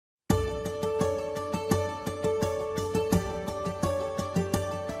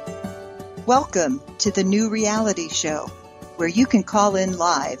Welcome to the New Reality Show, where you can call in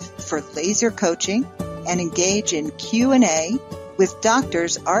live for laser coaching and engage in Q&A with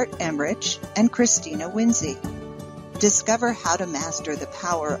Doctors Art Emmerich and Christina Winsey. Discover how to master the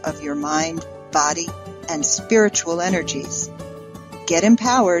power of your mind, body, and spiritual energies. Get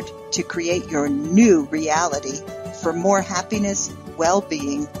empowered to create your new reality for more happiness,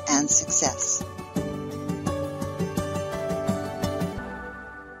 well-being, and success.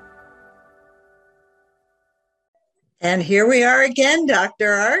 And here we are again,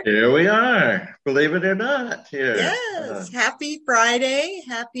 Dr. Art. Here we are, believe it or not. Here. Yes, happy Friday.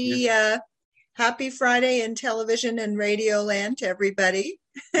 Happy Friday in television and radio land to everybody.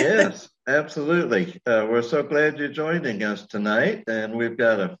 Yes, absolutely. We're so glad you're joining us tonight, and we've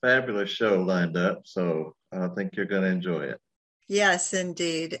got a fabulous show lined up, so I think you're going to enjoy it. Yes,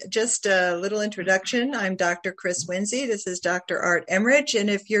 indeed. Just a little introduction. I'm Dr. Chris Winsey. This is Dr. Art Emmerich. And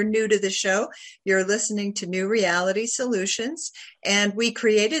if you're new to the show, you're listening to New Reality Solutions. And we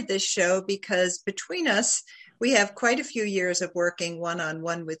created this show because between us, we have quite a few years of working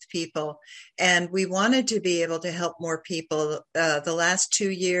one-on-one with people. And we wanted to be able to help more people. The last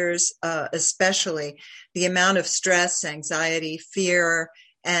 2 years, especially, the amount of stress, anxiety, fear,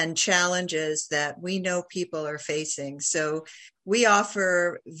 and challenges that we know people are facing. So we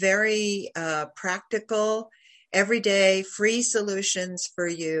offer very practical, everyday, free solutions for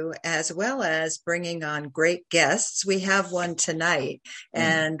you, as well as bringing on great guests. We have one tonight,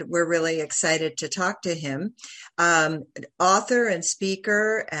 and we're really excited to talk to him. Author and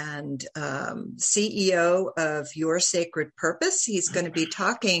speaker and CEO of Your Sacred Purpose. He's going to be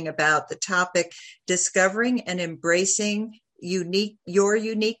talking about the topic, discovering and embracing your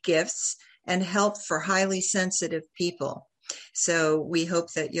unique gifts and help for highly sensitive people. So we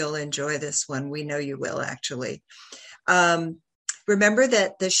hope that you'll enjoy this one. We know you will, actually. Remember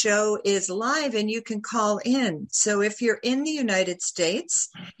that the show is live and you can call in. So if you're in the United States,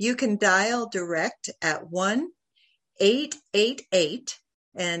 you can dial direct at 1-888,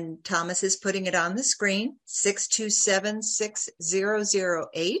 and Thomas is putting it on the screen,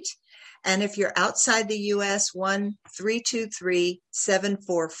 627-6008. And if you're outside the U.S.,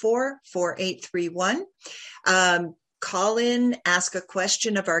 1-323-744-4831. Call in, ask a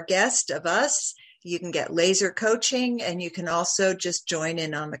question of our guest, of us. You can get laser coaching, and you can also just join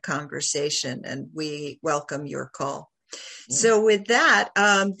in on the conversation, and we welcome your call. Yeah. So with that,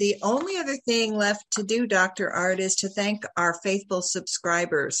 the only other thing left to do, Dr. Art, is to thank our faithful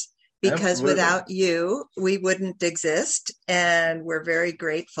subscribers. Because Absolutely. Without you, we wouldn't exist, and we're very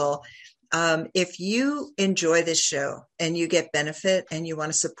grateful. If you enjoy this show and you get benefit and you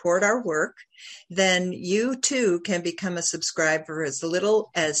want to support our work, then you too can become a subscriber as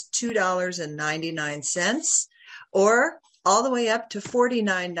little as $2.99 or all the way up to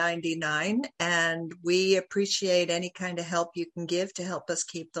 $49.99. And we appreciate any kind of help you can give to help us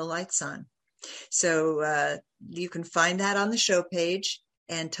keep the lights on. So you can find that on the show page,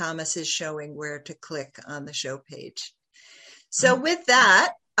 and Thomas is showing where to click on the show page. So with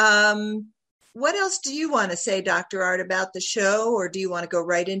that, what else do you want to say, Dr. Art, about the show, or do you want to go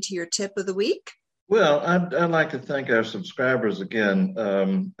right into your tip of the week? Well, I'd like to thank our subscribers again.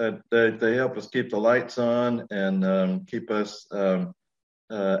 They help us keep the lights on and keep us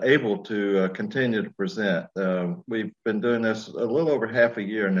able to continue to present. We've been doing this a little over half a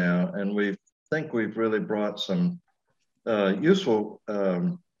year now, and we think we've really brought some useful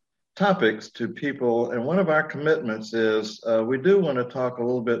topics to people. And one of our commitments is we do want to talk a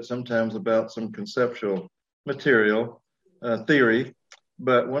little bit sometimes about some conceptual material, theory,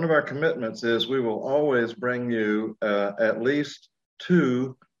 but one of our commitments is we will always bring you at least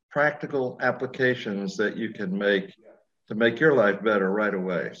 2 practical applications that you can make to make your life better right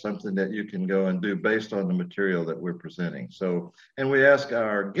away, something that you can go and do based on the material that we're presenting. So, and we ask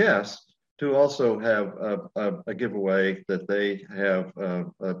our guests to also have a giveaway that they have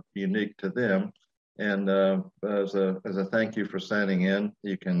unique to them. And as a thank you for signing in,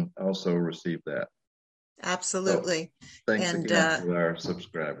 you can also receive that. Absolutely. So, thanks again to our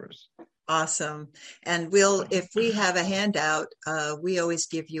subscribers. Awesome. And if we have a handout, we always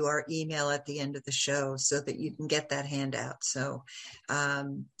give you our email at the end of the show so that you can get that handout. So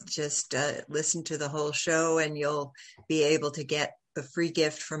just listen to the whole show and you'll be able to get a free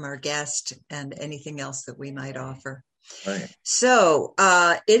gift from our guest and anything else that we might offer. Right. So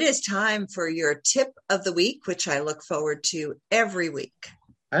it is time for your tip of the week, which I look forward to every week.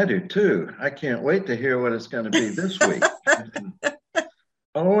 I do too. I can't wait to hear what it's going to be this week.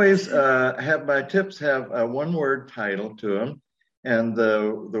 Always have my tips have a one-word title to them. And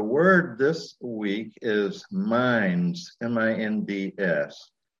the word this week is minds,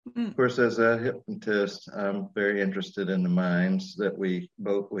 M-I-N-D-S. Of course, as a hypnotist, I'm very interested in the minds that we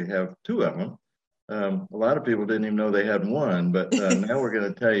have two of them. A lot of people didn't even know they had one, but now we're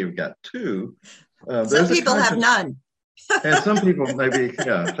going to tell you we've got two. Some people have none. And some people maybe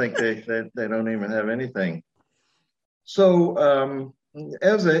think they don't even have anything. So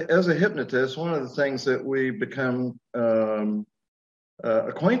as a hypnotist, one of the things that we become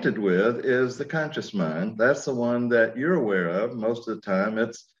acquainted with is the conscious mind. That's the one that you're aware of most of the time.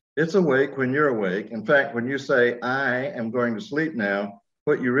 It's awake when you're awake. In fact, when you say, I am going to sleep now,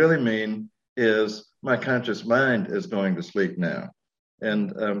 what you really mean is my conscious mind is going to sleep now.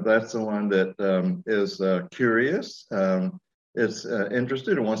 And that's the one that is curious. It's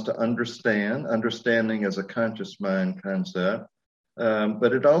interested and wants to understand. Understanding is a conscious mind concept.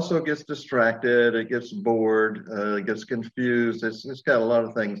 But it also gets distracted, it gets bored, it gets confused. It's got a lot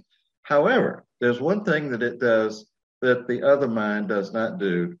of things. However, there's one thing that it does that the other mind does not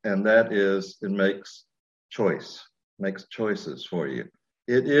do, and that is it makes choices for you.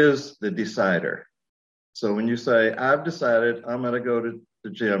 It is the decider. So when you say, I've decided I'm going to go to the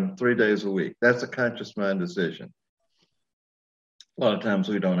gym 3 days a week, that's a conscious mind decision. A lot of times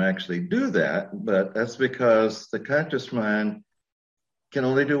we don't actually do that, but that's because the conscious mind can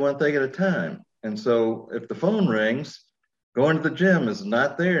only do one thing at a time. And so if the phone rings, going to the gym is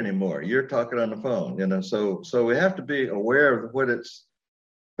not there anymore. You're talking on the phone, so we have to be aware of what its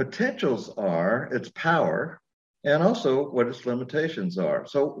potentials are, its power, and also what its limitations are.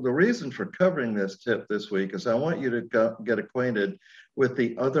 So the reason for covering this tip this week is I want you to get acquainted with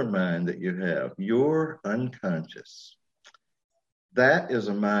the other mind that you have, your unconscious. That is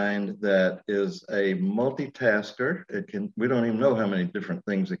a mind that is a multitasker. We don't even know how many different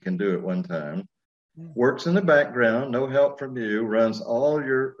things it can do at one time. Works in the background, no help from you, runs all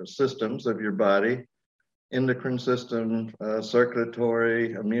your systems of your body, endocrine system,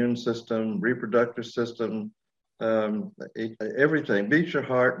 circulatory, immune system, reproductive system, everything. Beats your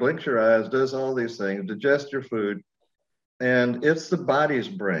heart, blinks your eyes, does all these things, digests your food. And it's the body's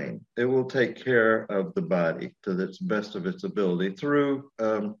brain. It will take care of the body to the best of its ability through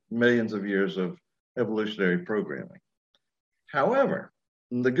millions of years of evolutionary programming. However,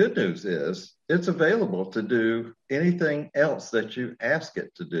 the good news is it's available to do anything else that you ask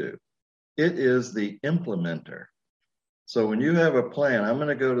it to do. It is the implementer. So when you have a plan, I'm going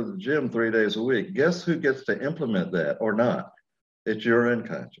to go to the gym 3 days a week, guess who gets to implement that or not? It's your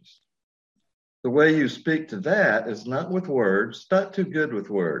unconscious. The way you speak to that is not with words, not too good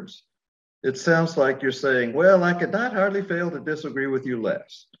with words. It sounds like you're saying, well, I could not hardly fail to disagree with you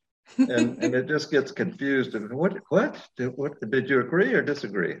less. And it just gets confused. What? Did you agree or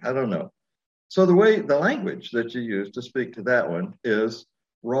disagree? I don't know. So the language that you use to speak to that one is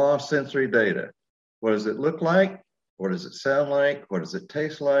raw sensory data. What does it look like? What does it sound like? What does it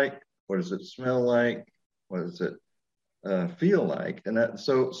taste like? What does it smell like? What does it feel like? And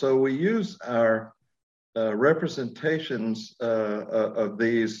so we use our representations of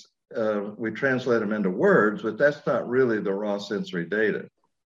these, we translate them into words, but that's not really the raw sensory data.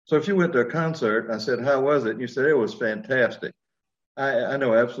 So if you went to a concert and I said, how was it? And you said, it was fantastic. I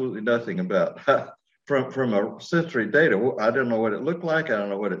know absolutely nothing about from a sensory data. I don't know what it looked like. I don't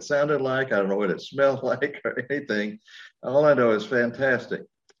know what it sounded like. I don't know what it smelled like or anything. All I know is fantastic.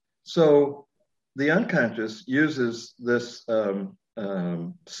 So the unconscious uses this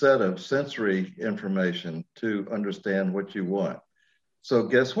set of sensory information to understand what you want. So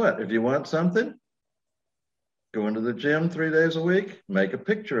guess what? If you want something, go into the gym 3 days a week, make a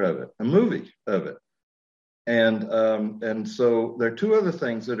picture of it, a movie of it. And so there are two other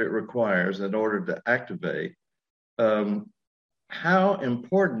things that it requires in order to activate. How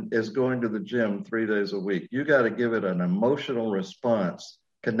important is going to the gym 3 days a week? You got to give it an emotional response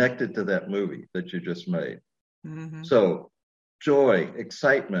connected to that movie that you just made. Mm-hmm. So joy,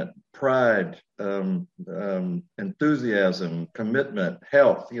 excitement, pride, enthusiasm, commitment,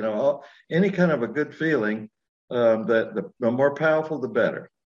 health, any kind of a good feeling, that the more powerful, the better.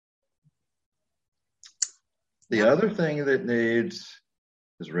 The other thing that needs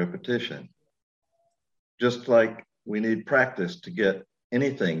is repetition. Just like we need practice to get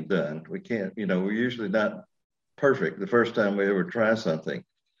anything done. We can't, we're usually not perfect the first time we ever try something.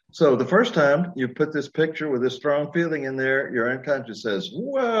 So the first time you put this picture with this strong feeling in there, your unconscious says,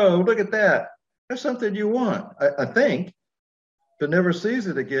 whoa, look at that. That's something you want, I think. If it never sees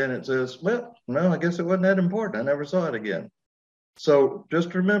it again, it says, well, no, I guess it wasn't that important. I never saw it again. So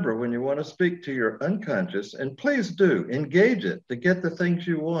just remember, when you want to speak to your unconscious, and please do engage it to get the things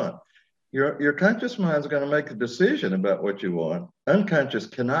you want. Your conscious mind is going to make a decision about what you want. Unconscious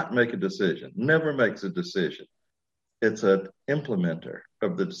cannot make a decision, never makes a decision. It's an implementer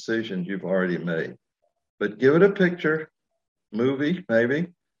of the decisions you've already made. But give it a picture, movie, maybe,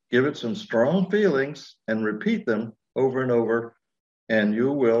 give it some strong feelings and repeat them over and over, and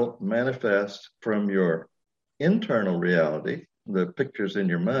you will manifest from your internal reality, the pictures in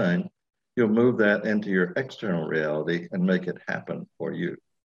your mind, you'll move that into your external reality and make it happen for you.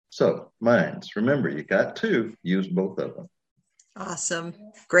 So minds, remember, you got two, use both of them. Awesome.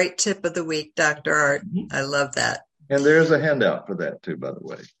 Great tip of the week, Dr. Art. I love that. And there's a handout for that too, by the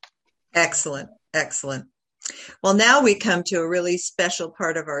way. Excellent. Excellent. Well, now we come to a really special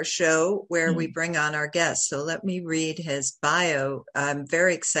part of our show where we bring on our guest. So let me read his bio. I'm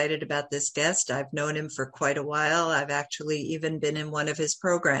very excited about this guest. I've known him for quite a while. I've actually even been in one of his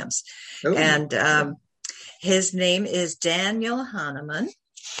programs. Oh, and his name is Daniel Hanneman.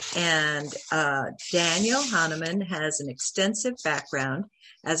 And Daniel Hanneman has an extensive background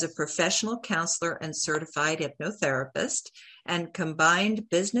as a professional counselor and certified hypnotherapist, and combined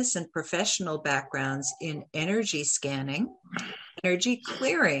business and professional backgrounds in energy scanning, energy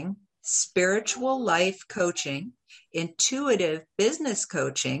clearing, spiritual life coaching, intuitive business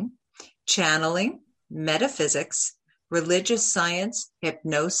coaching, channeling, metaphysics, religious science,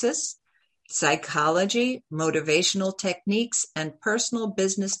 hypnosis, psychology, motivational techniques, and personal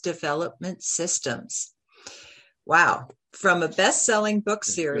business development systems. Wow. From a best-selling book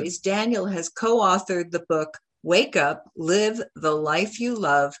series, Daniel has co-authored the book, Wake Up, Live the Life You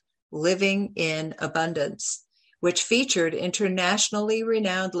Love, Living in Abundance, which featured internationally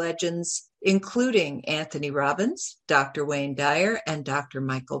renowned legends, including Anthony Robbins, Dr. Wayne Dyer, and Dr.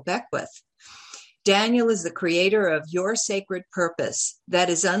 Michael Beckwith. Daniel is the creator of Your Sacred Purpose, that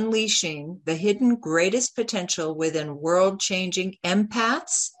is unleashing the hidden greatest potential within world-changing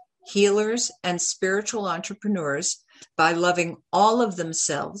empaths, healers, and spiritual entrepreneurs by loving all of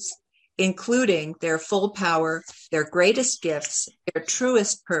themselves, including their full power, their greatest gifts, their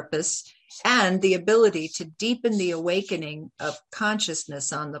truest purpose, and the ability to deepen the awakening of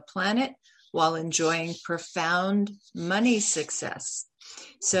consciousness on the planet while enjoying profound money success.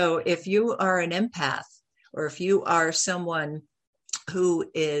 So if you are an empath, or if you are someone who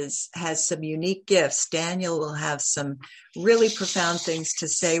has some unique gifts, Daniel will have some really profound things to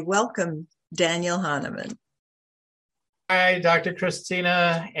say. Welcome, Daniel Hanneman. Hi, Dr.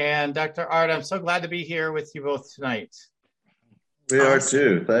 Christina and Dr. Art. I'm so glad to be here with you both tonight. We are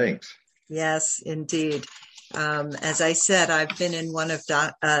too. Thanks. Yes, indeed. As I said, I've been in one of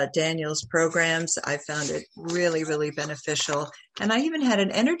Daniel's programs. I found it really, really beneficial. And I even had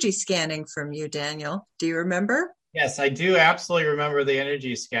an energy scanning from you, Daniel. Do you remember? Yes, I do absolutely remember the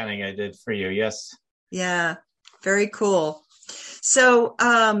energy scanning I did for you. Yes. Yeah, very cool. So,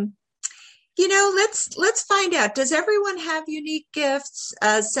 let's find out. Does everyone have unique gifts?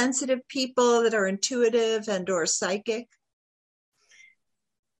 Sensitive people that are intuitive and or psychic?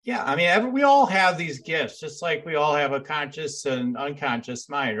 Yeah, I mean, we all have these gifts, just like we all have a conscious and unconscious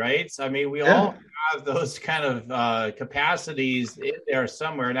mind, right? So, I mean, we all have those kind of capacities in there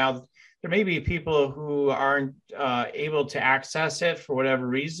somewhere. Now, there may be people who aren't able to access it for whatever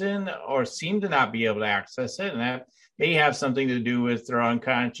reason, or seem to not be able to access it, and that may have something to do with their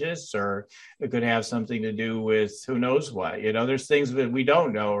unconscious, or it could have something to do with who knows what. There's things that we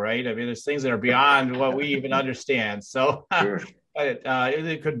don't know, right? I mean, there's things that are beyond what we even understand. So. Sure.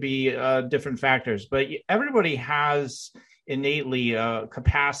 It could be different factors, but everybody has innately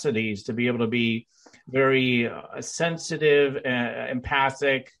capacities to be able to be very sensitive,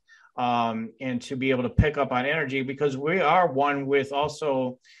 empathic, and to be able to pick up on energy, because we are one with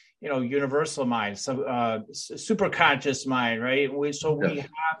also, universal mind, so super conscious mind, right? We have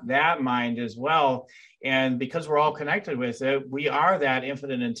that mind as well. And because we're all connected with it, we are that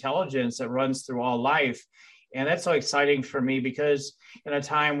infinite intelligence that runs through all life. And that's so exciting for me, because in a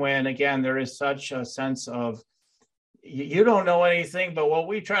time when, again, there is such a sense of you don't know anything but what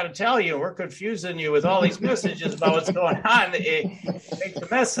we try to tell you, we're confusing you with all these messages about what's going on. It makes a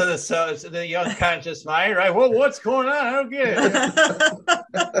mess of the unconscious mind, right? Well, what's going on? I don't get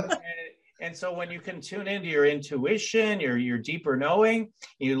it. And so when you can tune into your intuition, your deeper knowing,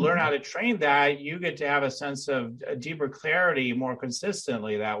 you learn how to train that, you get to have a sense of a deeper clarity more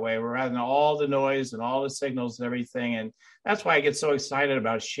consistently that way, rather than all the noise and all the signals and everything. And that's why I get so excited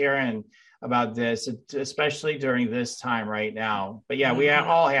about sharing about this, especially during this time right now. But yeah, we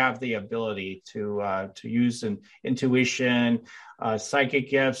all have the ability to use an intuition,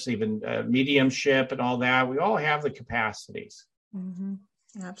 psychic gifts, even mediumship and all that. We all have the capacities. Mm-hmm.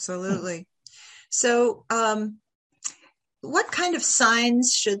 Absolutely. So what kind of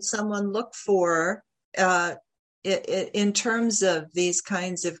signs should someone look for in terms of these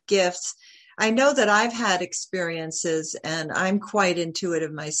kinds of gifts? I know that I've had experiences, and I'm quite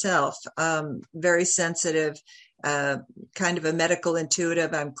intuitive myself, very sensitive, kind of a medical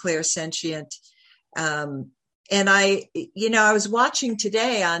intuitive. I'm clairsentient. And I was watching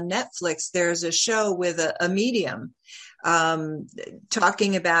today on Netflix, there's a show with a medium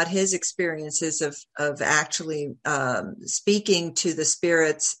talking about his experiences of actually speaking to the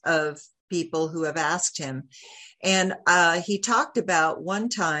spirits of people who have asked him. And he talked about one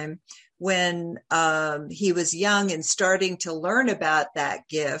time when he was young and starting to learn about that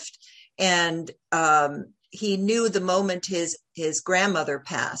gift. And he knew the moment his grandmother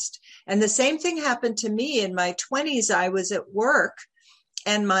passed. And the same thing happened to me in my 20s. I was at work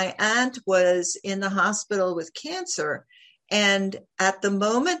and my aunt was in the hospital with cancer. And at the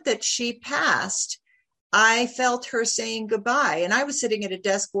moment that she passed, I felt her saying goodbye. And I was sitting at a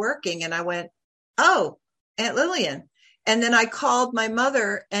desk working and I went, "Oh, Aunt Lillian." And then I called my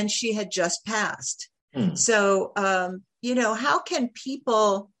mother and she had just passed. So, how can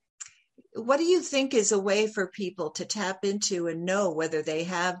people, what do you think is a way for people to tap into and know whether they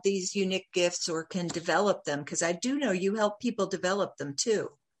have these unique gifts or can develop them? Because I do know you help people develop them too.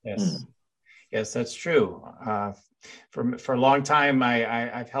 Yes, that's true. For a long time,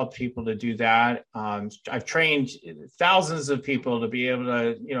 I've helped people to do that. I've trained thousands of people to be able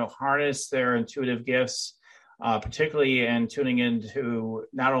to, harness their intuitive gifts, particularly in tuning into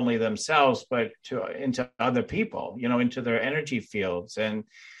not only themselves, but into other people, into their energy fields.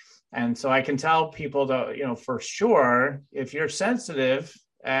 And so I can tell people that, for sure, if you're sensitive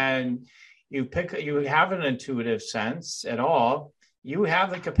and you have an intuitive sense at all, you have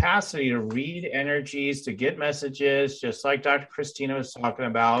the capacity to read energies, to get messages, just like Dr. Christina was talking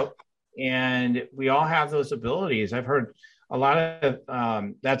about. And we all have those abilities. I've heard a lot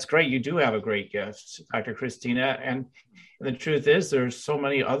of, that's great. You do have a great gift, Dr. Christina. And the truth is there's so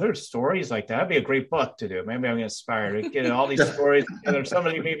many other stories like that. That'd be a great book to do. Maybe I'm inspired to get all these stories together.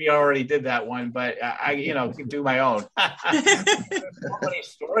 Somebody maybe already did that one, but I can do my own. There's so many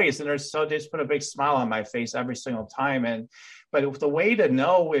stories and they just put a big smile on my face every single time. But the way to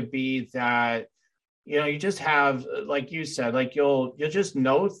know would be that, you just have, like you said, like you'll just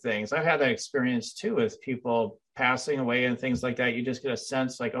know things. I've had that experience too with people passing away and things like that. You just get a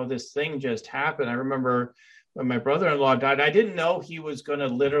sense like, oh, this thing just happened. I remember when my brother-in-law died, I didn't know he was going to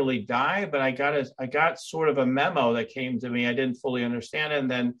literally die, but I got sort of a memo that came to me. I didn't fully understand it. And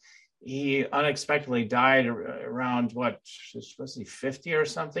then he unexpectedly died around, was he 50 or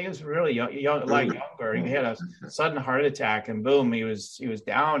something? He was really young, younger. He had a sudden heart attack and boom, he was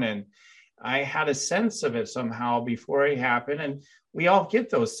down. And I had a sense of it somehow before it happened. And we all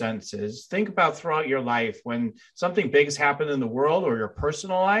get those senses. Think about throughout your life when something big has happened in the world or your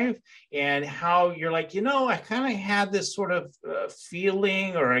personal life and how you're like, I kind of had this sort of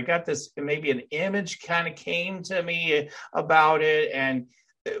feeling, or I got this, maybe an image kind of came to me about it. And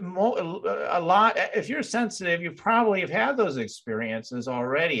a lot, if you're sensitive, you probably have had those experiences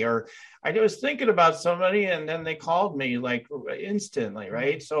already. Or I was thinking about somebody and then they called me like instantly,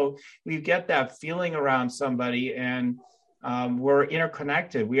 right? So we get that feeling around somebody and we're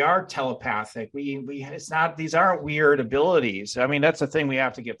interconnected. We are telepathic. These aren't weird abilities. I mean, that's the thing we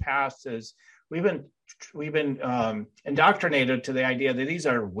have to get past is we've been indoctrinated to the idea that these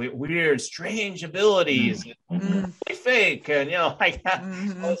are weird, strange abilities, fake, and like that.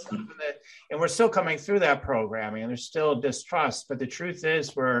 And we're still coming through that programming, and there's still distrust. But the truth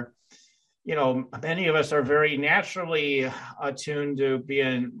is, many of us are very naturally attuned to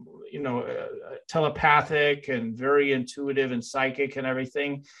being, telepathic and very intuitive and psychic and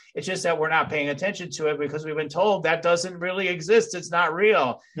everything. It's just that we're not paying attention to it because we've been told that doesn't really exist. It's not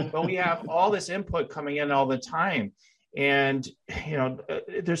real. But we have all this input coming in all the time. And,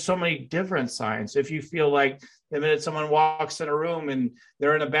 there's so many different signs. If you feel like the minute someone walks in a room and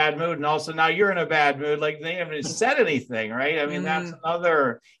they're in a bad mood and also now you're in a bad mood, like they haven't said anything, right? I mean, that's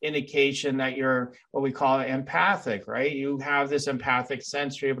another indication that you're what we call empathic, right? You have this empathic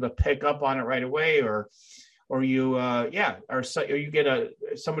sense, you're able to pick up on it right away, or you, or you get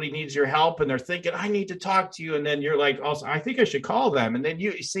somebody needs your help and they're thinking, I need to talk to you. And then you're like, also, I think I should call them. And then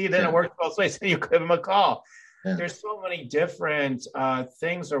you see, then it works both ways and you give them a call. Yeah. There's so many different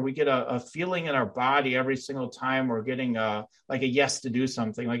things, or we get a feeling in our body every single time we're getting like a yes to do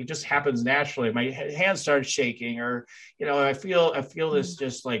something. Like it just happens naturally. My hand starts shaking, or I feel this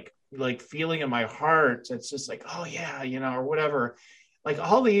just like feeling in my heart. It's just like, oh yeah, or whatever. like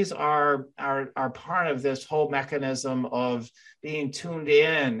all these are part of this whole mechanism of being tuned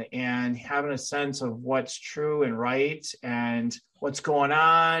in and having a sense of what's true and right and what's going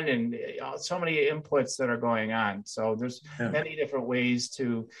on, and so many inputs that are going on. So there's many different ways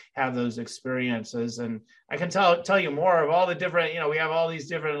to have those experiences. And I can tell you more of all the different, we have all these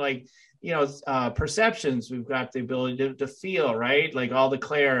different perceptions. We've got the ability to feel, right? Like all the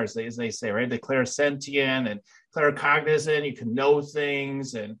clairs, as they say, right? The clairsentient and claircognizant, you can know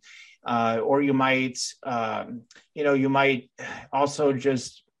things, and or you might you might also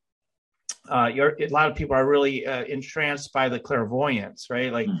just a lot of people are really entranced by the clairvoyance,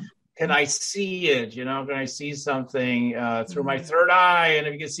 right? Like, can I see it? Can I see something through my third eye? And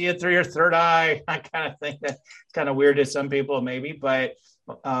if you can see it through your third eye, I kind of think that's kind of weird to some people, maybe, but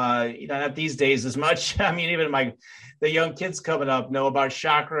not these days as much. I mean, even the young kids coming up know about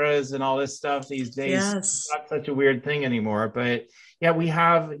chakras and all this stuff these days. Yes. It's not such a weird thing anymore. But yeah, we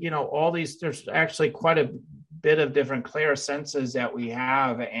have, all these, there's actually quite a bit of different clair senses that we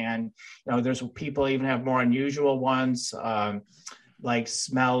have. And, there's people even have more unusual ones, like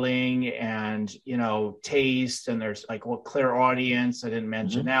smelling and, taste. And there's like clairaudience. I didn't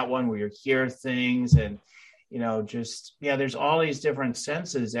mention that one, where you hear things, and, there's all these different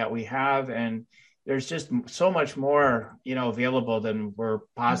senses that we have. And there's just so much more, available than we're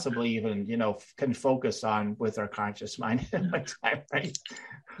possibly even, can focus on with our conscious mind at my time, right?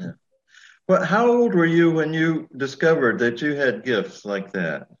 Yeah. Well, how old were you when you discovered that you had gifts like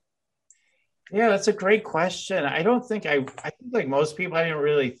that? Yeah, that's a great question. I don't think I think like most people, I didn't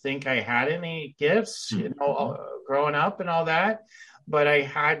really think I had any gifts, growing up and all that, but I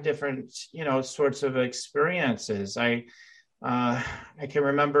had different, sorts of experiences. I can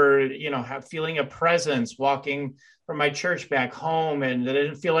remember, feeling a presence walking from my church back home, and it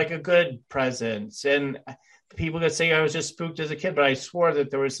didn't feel like a good presence. And people could say I was just spooked as a kid, but I swore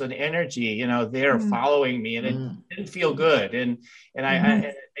that there was an energy, there following me, and it didn't feel good. And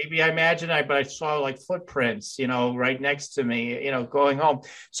I maybe I imagined but I saw like footprints, right next to me, going home.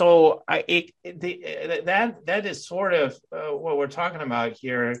 So that is sort of what we're talking about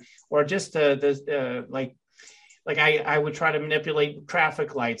here, or just like I would try to manipulate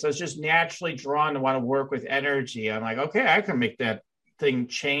traffic lights. I was just naturally drawn to want to work with energy. I'm like, okay, I can make that thing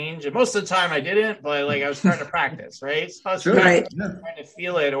change. And most of the time I didn't, but I was starting to practice, right? So I was trying to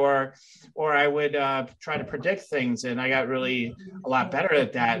feel it, or I would try to predict things. And I got really a lot better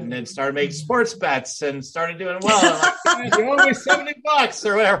at that, and then started making sports bets and started doing well. I'm like, you owe me $70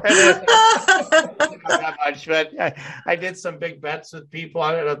 or whatever it is. Not that much, but I did some big bets with people.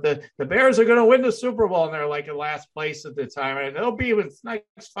 I don't know, the Bears are going to win the Super Bowl, and they're like in last place at the time, and they'll be with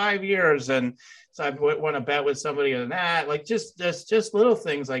next 5 years. And so I won a bet with somebody on that, like just little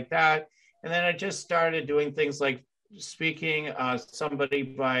things like that. And then I just started doing things like speaking somebody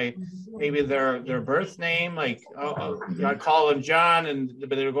by maybe their birth name, like I call them John, but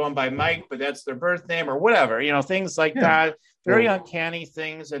they're going by Mike, but that's their birth name, or whatever, things like that. Very uncanny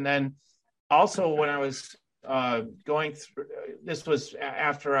things. And then also when I was going through, this was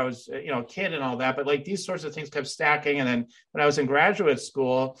after I was a kid and all that, but like these sorts of things kept stacking. And then when I was in graduate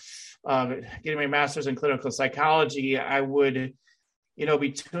school, getting my master's in clinical psychology, I would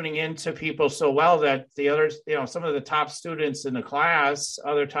be tuning into people so well that the others, some of the top students in the class,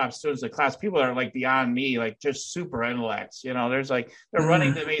 people are like beyond me, like just super intellects, there's like, they're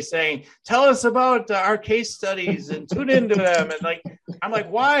running to me saying, tell us about our case studies and tune into them. And like, I'm like,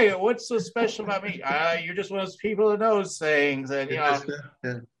 why? What's so special about me? You're just one of those people that knows things. And, all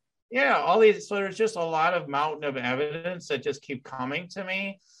these, so there's just a lot of mountain of evidence that just keep coming to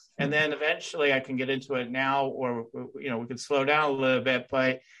me. And then eventually I can get into it now, or, we could slow down a little bit.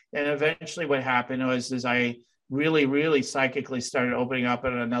 But then eventually what happened is I really, really psychically started opening up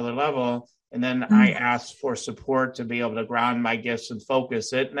at another level. And then I asked for support to be able to ground my gifts and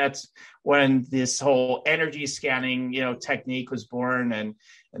focus it. And that's when this whole energy scanning, technique was born. And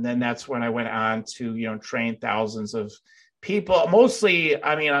then that's when I went on to, train thousands of people, mostly,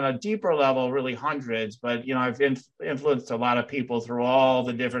 on a deeper level, really hundreds, but, I've influenced a lot of people through all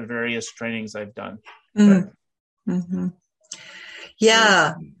the different various trainings I've done.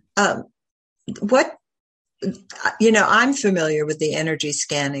 Yeah. I'm familiar with the energy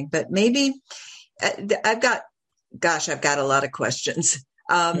scanning, but maybe I've got a lot of questions.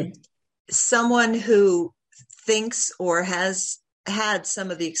 Someone who thinks or has had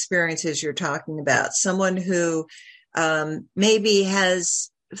some of the experiences you're talking about, someone who maybe has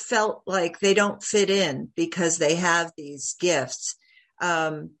felt like they don't fit in because they have these gifts,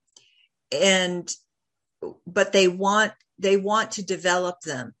 but they want they want to develop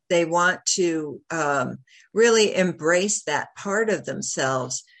them. They want to really embrace that part of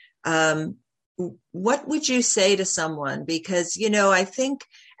themselves. What would you say to someone? Because, I think,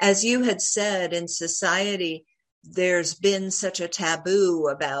 as you had said, in society, there's been such a taboo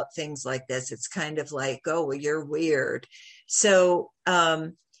about things like this. It's kind of like, oh, well, you're weird. So,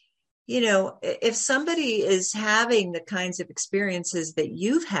 if somebody is having the kinds of experiences that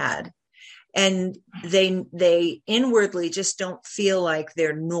you've had, and they inwardly just don't feel like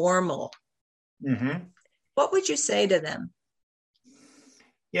they're normal, what would you say to them?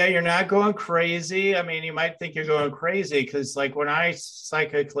 Yeah, you're not going crazy. I mean, you might think you're going crazy because, like, when I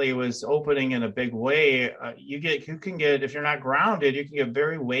psychically was opening in a big way, you can get, if you're not grounded, you can get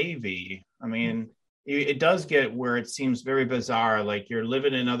very wavy. I mean, it does get where it seems very bizarre, like you're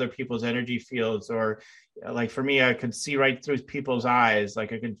living in other people's energy fields, or like for me, I could see right through people's eyes.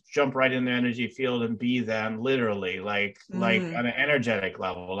 Like I could jump right in their energy field and be them, literally, like on an energetic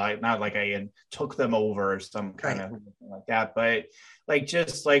level, like not like I took them over or some kind of like that, but like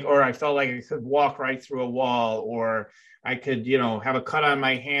just like, or I felt like I could walk right through a wall, or I could, have a cut on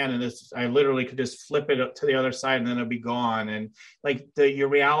my hand and I literally could just flip it up to the other side and then it'll be gone. And like your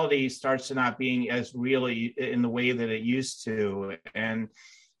reality starts to not being as really in the way that it used to. And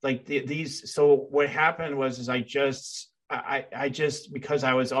like so what happened was I just, because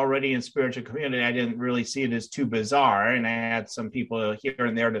I was already in spiritual community, I didn't really see it as too bizarre. And I had some people here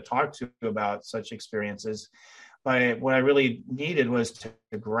and there to talk to about such experiences. But what I really needed was to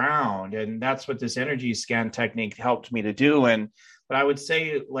ground. And that's what this energy scan technique helped me to do. And what I would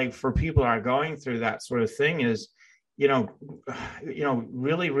say, like, for people who are going through that sort of thing is,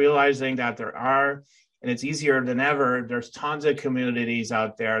 really realizing that there are, and it's easier than ever, there's tons of communities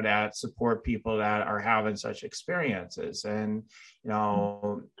out there that support people that are having such experiences. And,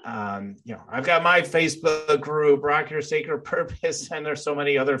 I've got my Facebook group, Rock Your Sacred Purpose, and there's so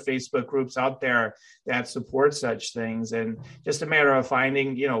many other Facebook groups out there that support such things. And just a matter of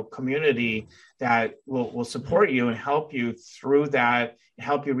finding, community that will support you and help you through that,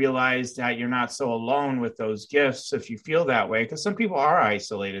 help you realize that you're not so alone with those gifts if you feel that way. Because some people are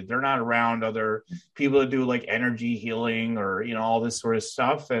isolated. They're not around other people that do like energy healing or, all this sort of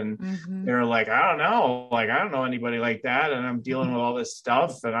stuff. And they're like, I don't know anybody like that. And I'm dealing with all this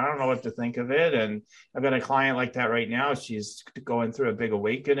stuff and I don't know what to think of it. And I've got a client like that right now. She's going through a big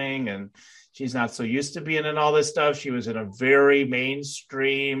awakening and she's not so used to being in all this stuff. She was in a very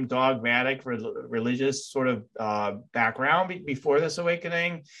mainstream, dogmatic, religious sort of background before this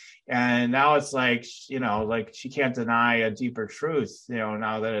awakening. And now it's like, like she can't deny a deeper truth,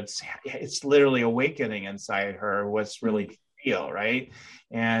 now that it's literally awakening inside her what's really real, right?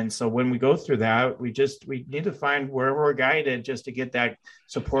 And so when we go through that, we need to find where we're guided just to get that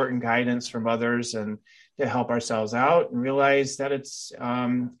support and guidance from others and to help ourselves out and realize that it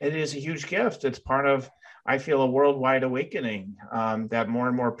is a huge gift. It's part of, I feel, a worldwide awakening, that more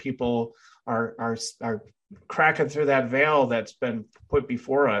and more people are cracking through that veil that's been put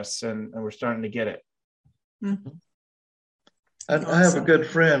before us, and we're starting to get it. Mm-hmm. I have a good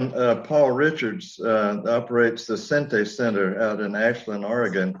friend, Paul Richards, operates the Sente Center out in Ashland,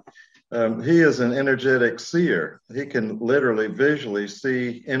 Oregon. He is an energetic seer. He can literally visually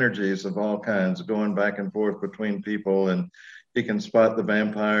see energies of all kinds going back and forth between people, and he can spot the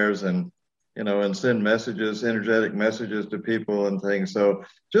vampires and send messages, energetic messages to people and things. So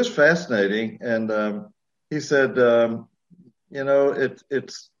just fascinating. And he said,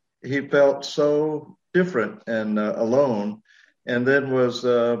 he felt so different and alone, and then was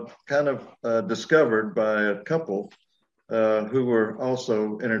kind of discovered by a couple who were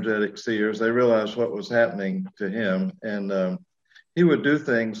also energetic seers. They realized what was happening to him, and he would do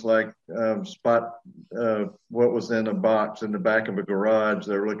things like spot what was in a box in the back of a garage.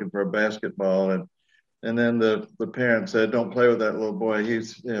 They were looking for a basketball, and then the parent said, "Don't play with that little boy.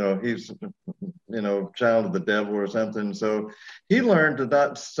 He's child of the devil or something." So he learned to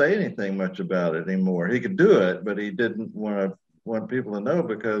not say anything much about it anymore. He could do it, but he didn't want people to know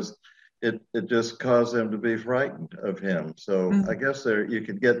because it just caused them to be frightened of him. So I guess you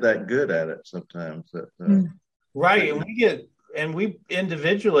could get that good at it sometimes. Right. And we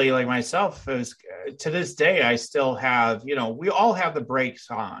individually, like myself, to this day, I still have, we all have the brakes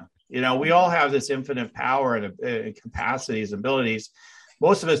on. We all have this infinite power and capacities, abilities.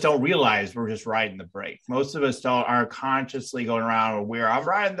 Most of us don't realize we're just riding the brake. Most of us are consciously going around I'm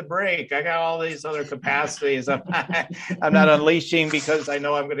riding the brake. I got all these other capacities. I'm not unleashing because I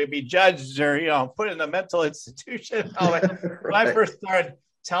know I'm going to be judged or, put in a mental institution. Right. When I first started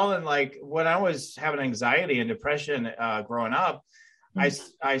telling, like when I was having anxiety and depression growing up, I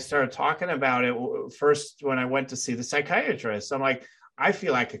started talking about it first when I went to see the psychiatrist. I'm like, I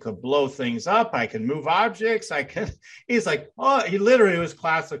feel like I could blow things up. I can move objects. He's like, oh, he literally was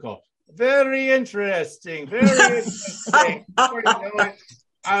classical. Very interesting. Very interesting. Before you know it,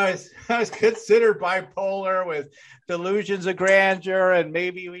 I was considered bipolar with delusions of grandeur, and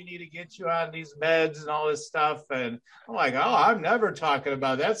maybe we need to get you on these meds and all this stuff. And I'm like, oh, I'm never talking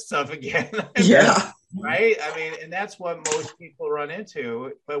about that stuff again. Yeah. Right. I mean, and that's what most people run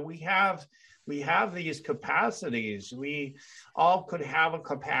into. But we have these capacities. We all could have a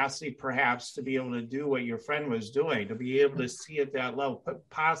capacity perhaps to be able to do what your friend was doing, to be able to see at that level,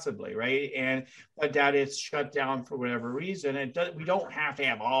 possibly, right? But that it's shut down for whatever reason. We don't have to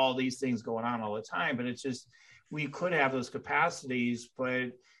have all these things going on all the time, but it's just, we could have those capacities,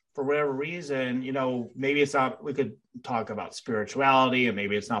 but for whatever reason, maybe it's not, we could talk about spirituality, and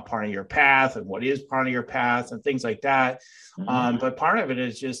maybe it's not part of your path, and what is part of your path and things like that. But part of it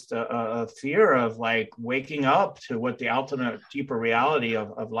is just a fear of like waking up to what the ultimate deeper reality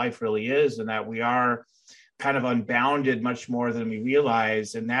of life really is, and that we are kind of unbounded much more than we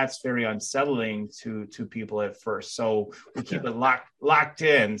realize. And that's very unsettling to people at first. So we keep it locked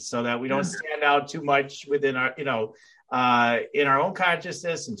in so that we don't stand out too much within our, in our own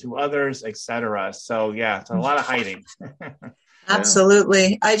consciousness and to others, etc. So it's a lot of hiding.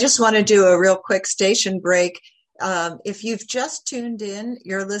 Absolutely. I just want to do a real quick station break. If you've just tuned in,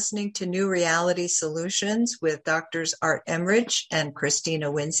 you're listening to New Reality Solutions with Drs. Art Emrich and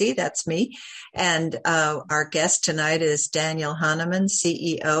Christina Winsey. That's me. And our guest tonight is Daniel Hanneman,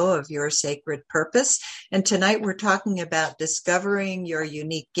 CEO of Your Sacred Purpose. And tonight we're talking about discovering your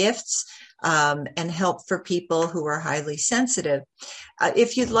unique gifts and help for people who are highly sensitive.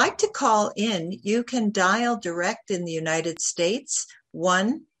 If you'd like to call in, you can dial direct in the United States,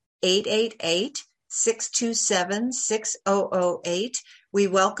 1-888-627-6008. We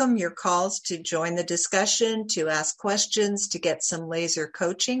welcome your calls to join the discussion, to ask questions, to get some laser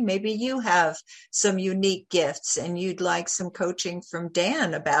coaching. Maybe you have some unique gifts and you'd like some coaching from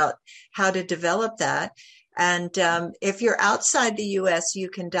Dan about how to develop that. And if you're outside the U.S., you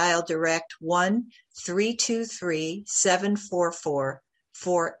can dial direct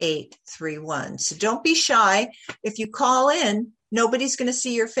 1-323-744-4831. So don't be shy. If you call in, nobody's going to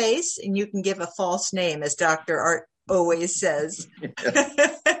see your face, and you can give a false name, as Dr. Art always says.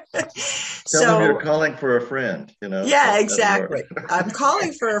 Tell them you're calling for a friend, Yeah, exactly. I'm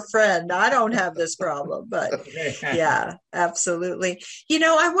calling for a friend. I don't have this problem, but yeah, absolutely.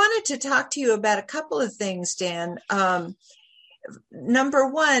 I wanted to talk to you about a couple of things, Dan. Number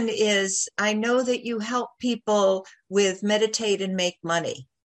one is, I know that you help people with meditate and make money.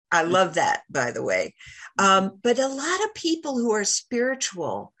 I love that, by the way. But a lot of people who are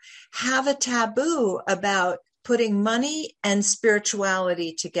spiritual have a taboo about putting money and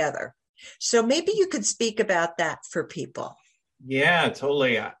spirituality together. So maybe you could speak about that for people. Yeah,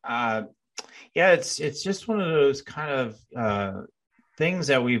 totally. It's just one of those kind of things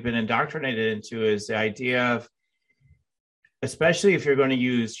that we've been indoctrinated into, is the idea of, especially if you're going to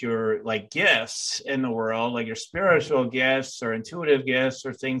use your gifts in the world, like your spiritual gifts or intuitive gifts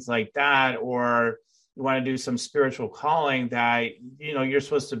or things like that, or you want to do some spiritual calling, that, you're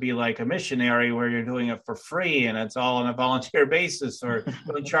supposed to be like a missionary where you're doing it for free and it's all on a volunteer basis, or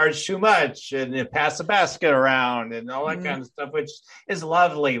don't charge too much and you pass a basket around and all that kind of stuff, which is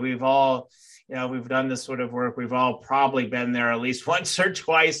lovely. We've all, we've done this sort of work. We've all probably been there at least once or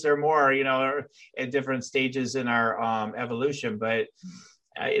twice or more, at different stages in our evolution, but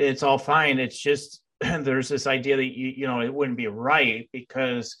it's all fine. It's just, there's this idea that, it wouldn't be right,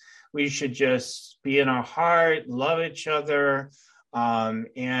 because we should just be in our heart, love each other.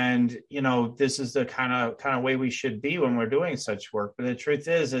 And, this is the kind of way we should be when we're doing such work. But the truth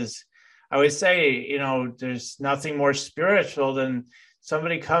is I would say, there's nothing more spiritual than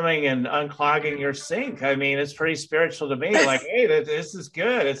somebody coming and unclogging your sink. I mean, it's pretty spiritual to me. Like, hey, this is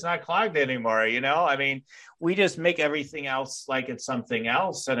good. It's not clogged anymore. I mean, we just make everything else like it's something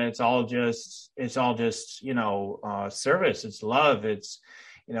else. And it's all just, service. It's love. It's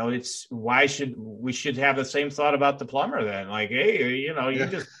we should have the same thought about the plumber then. Like, hey, you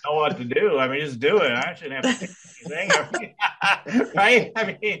just know what to do. I mean, just do it. I shouldn't have to do anything. Right? I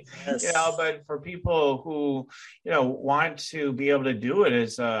mean, yes. But for people who, want to be able to do it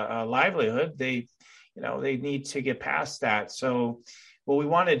as a livelihood, they need to get past that. So what we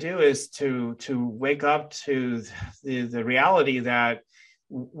want to do is to wake up to the reality that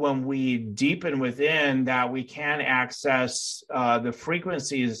when we deepen within, that we can access the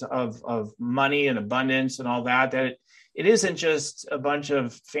frequencies of money and abundance and all that it isn't just a bunch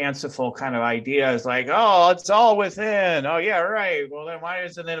of fanciful kind of ideas like, oh, it's all within. Oh, yeah, right. Well, then why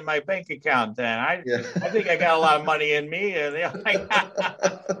isn't it in my bank account then? I think I got a lot of money in me. And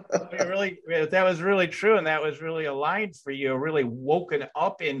really, if that was really true and that was really aligned for you, really woken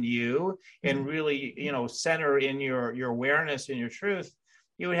up in you and really, center in your awareness and your truth,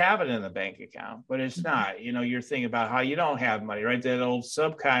 you would have it in the bank account, but it's not. You're thinking about how you don't have money, right? That old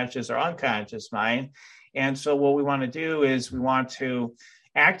subconscious or unconscious mind. And so what we want to do is we want to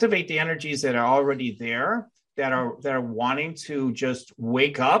activate the energies that are already there, that are wanting to just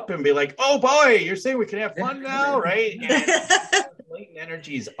wake up and be like, oh boy, you're saying we can have fun now, right? And latent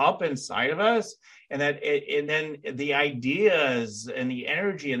energies up inside of us, and then the ideas and the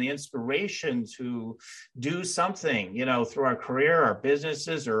energy and the inspiration to do something, through our career, our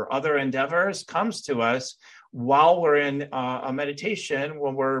businesses, or other endeavors comes to us while we're in a meditation,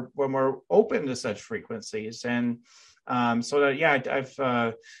 when we're open to such frequencies. And so that, yeah,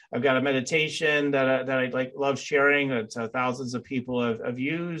 I've got a meditation that I love sharing that thousands of people have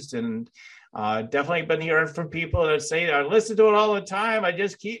used, and definitely been hearing from people that say, I listen to it all the time. I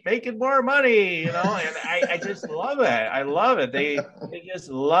just keep making more money, and I just love it. I love it. They just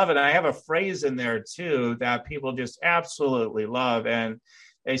love it. I have a phrase in there too that people just absolutely love. And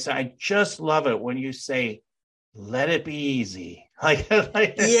they say, I just love it when you say, let it be easy.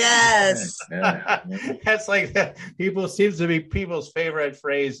 Yes. That's like that. Seems to be people's favorite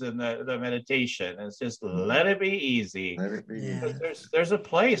phrase in the meditation. It's just let it be easy. Let it be easy. There's a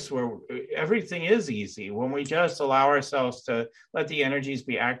place where everything is easy when we just allow ourselves to let the energies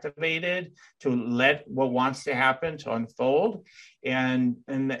be activated, to let what wants to happen to unfold, and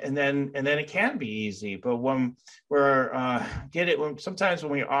then it can be easy. But when we're sometimes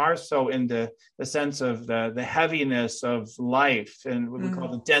when we are so into the sense of the heaviness of life and what we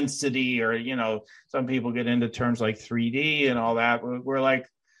call the density, or some people get into terms like 3D and all that, we're like,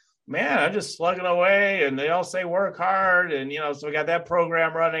 man, I'm just slugging away, and they all say work hard, and so we got that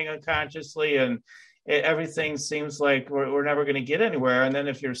program running unconsciously, and everything seems like we're never going to get anywhere. And then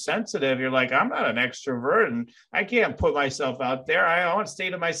if you're sensitive, you're like, I'm not an extrovert, and I can't put myself out there. I want to stay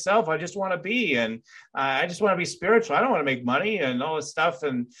to myself. I just want to be, and I just want to be spiritual. I don't want to make money and all this stuff.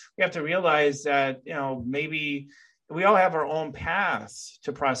 And we have to realize that, maybe we all have our own paths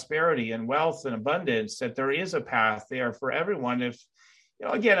to prosperity and wealth and abundance, that there is a path there for everyone. If,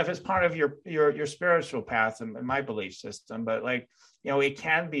 again, if it's part of your spiritual path and my belief system, but it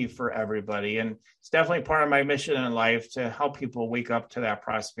can be for everybody. And it's definitely part of my mission in life to help people wake up to that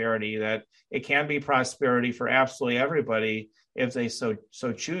prosperity, that it can be prosperity for absolutely everybody if they so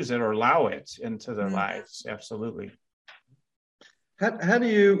choose it or allow it into their lives. Absolutely. How do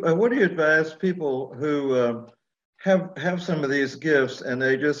you, what do you advise people who have some of these gifts and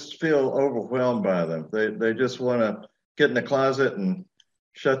they just feel overwhelmed by them? They just want to get in the closet and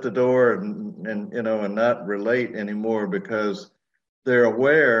shut the door and not relate anymore because they're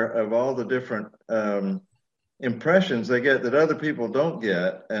aware of all the different impressions they get that other people don't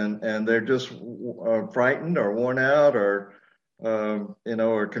get, and they're just frightened or worn out or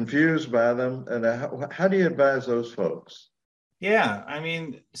or confused by them. And how do you advise those folks? Yeah, I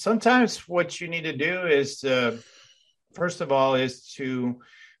mean, sometimes what you need to do is first of all is to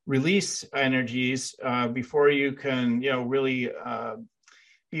release energies before you can really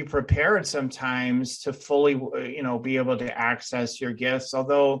be prepared sometimes to fully, be able to access your gifts.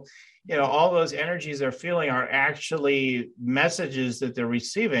 Although, all those energies they're feeling are actually messages that they're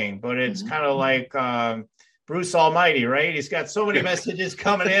receiving, but it's kind of like Bruce Almighty, right? He's got so many messages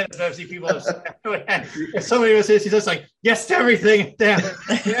coming in. I've seen people have so many messages. He's just like, yes to everything. Damn it.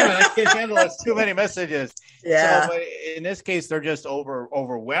 Yeah, I can't handle it. It's too many messages. Yeah. So, but in this case, they're just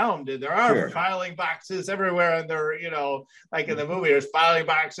overwhelmed. There are filing boxes everywhere, and they're, like in the movie, there's filing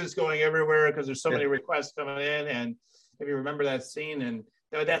boxes going everywhere because there's so many requests coming in. And if you remember that scene, and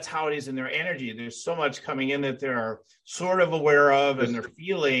that's how it is in their energy. There's so much coming in that they're sort of aware of, and they're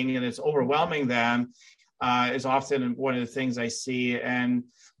feeling, and it's overwhelming them. Is often one of the things I see. And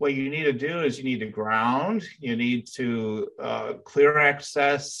what you need to do is you need to ground, you need to clear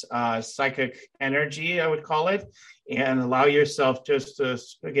access psychic energy, I would call it, and allow yourself just to,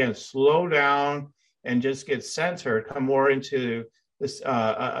 again, slow down and just get centered, come more into this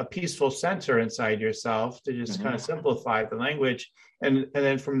a peaceful center inside yourself, to just kind of simplify the language. And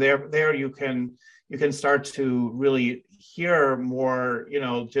then from there you can start to really hear more,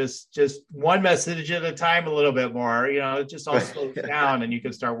 just one message at a time, a little bit more, it just all slows down, and you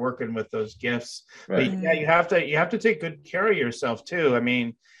can start working with those gifts. Right. But yeah, you have to take good care of yourself too. I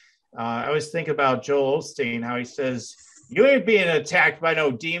mean, I always think about Joel Osteen, how he says, You ain't being attacked by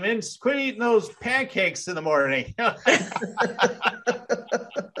no demons. Quit eating those pancakes in the morning.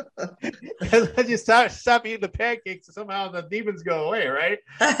 Let you stop eating the pancakes, and somehow the demons go away, right?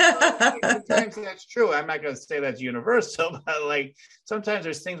 Sometimes that's true. I'm not going to say that's universal, but like sometimes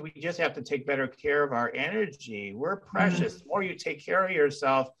there's things we just have to take better care of our energy. We're precious. The more you take care of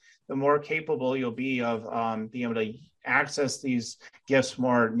yourself, the more capable you'll be of being able to access these gifts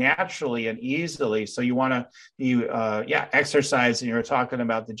more naturally and easily. So you want to be, exercising. You were talking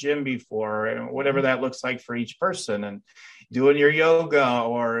about the gym before, and whatever that looks like for each person, and doing your yoga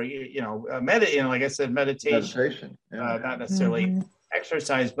or, like I said, meditation. Yeah. Not necessarily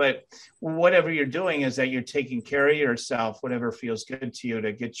exercise, but whatever you're doing is that you're taking care of yourself, whatever feels good to you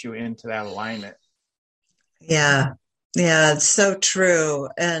to get you into that alignment. Yeah. Yeah, it's so true.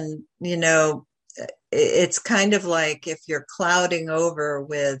 And, it's kind of like if you're clouding over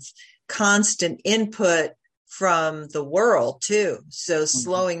with constant input from the world too. So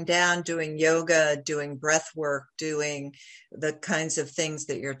slowing down, doing yoga, doing breath work, doing the kinds of things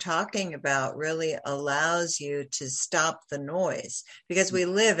that you're talking about really allows you to stop the noise, because we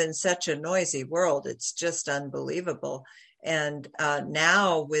live in such a noisy world. It's just unbelievable. And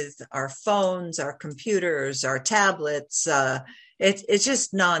now with our phones, our computers, our tablets, it's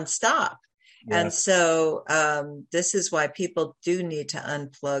just nonstop. Yeah. And so this is why people do need to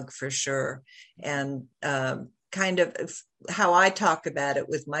unplug for sure. And kind of how I talk about it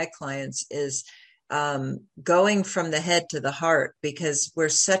with my clients is going from the head to the heart, because we're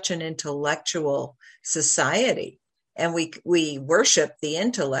such an intellectual society. And we worship the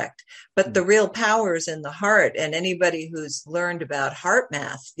intellect, but the real power is in the heart. And anybody who's learned about heart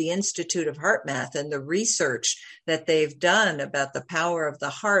math, the Institute of Heart Math, and the research that they've done about the power of the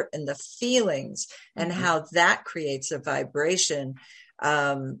heart and the feelings and how that creates a vibration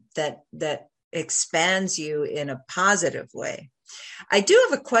that expands you in a positive way. I do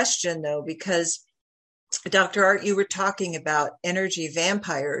have a question, though, because Dr. Art, you were talking about energy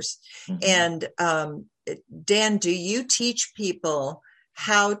vampires, and Dan, do you teach people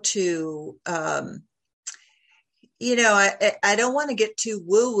how to, I don't want to get too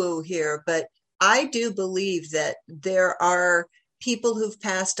woo-woo here, but I do believe that there are people who've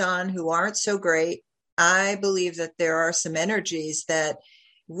passed on who aren't so great. I believe that there are some energies that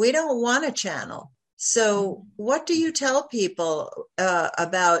we don't want to channel. So what do you tell people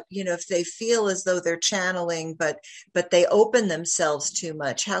about, if they feel as though they're channeling, but they open themselves too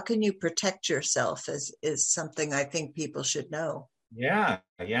much? How can you protect yourself is something I think people should know. Yeah.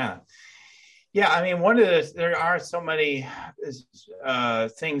 I mean, there are so many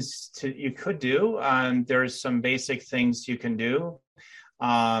things you could do. There's some basic things you can do.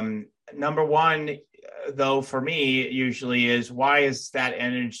 Number one, though, for me, usually is, why is that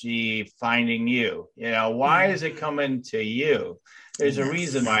energy finding you? Why is it coming to you? There's a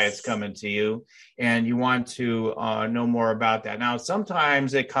reason why it's coming to you, and you want to know more about that. Now,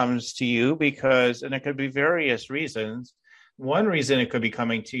 sometimes it comes to you because, and it could be various reasons. One reason it could be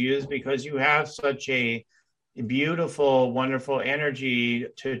coming to you is because you have such a beautiful, wonderful energy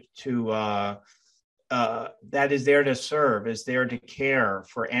that is there to serve, is there to care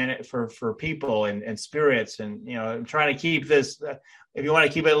for people and spirits. And, I'm trying to keep this, if you want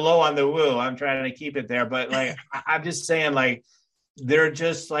to keep it low on the woo, I'm trying to keep it there. But like, I'm just saying, like, they're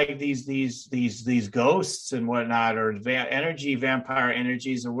just like these ghosts and whatnot, or vampire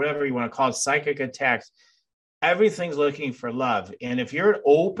energies, or whatever you want to call it, psychic attacks. Everything's looking for love. And if you're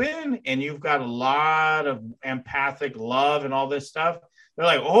open and you've got a lot of empathic love and all this stuff, they're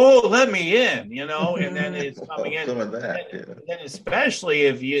like, oh, let me in, and then it's coming in. Some of that, and especially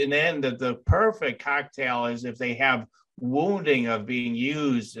if the perfect cocktail is if they have wounding of being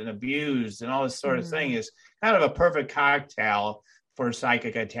used and abused and all this sort of thing, is kind of a perfect cocktail for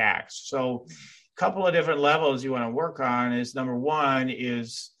psychic attacks. So a couple of different levels you want to work on is, number one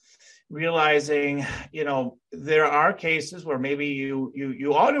is realizing, there are cases where maybe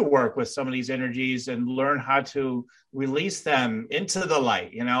you ought to work with some of these energies and learn how to release them into the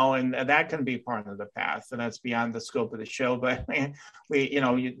light, and that can be part of the path, and that's beyond the scope of the show. But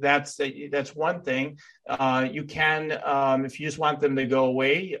that's one thing. You can, if you just want them to go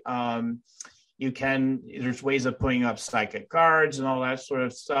away, there's ways of putting up psychic cards and all that sort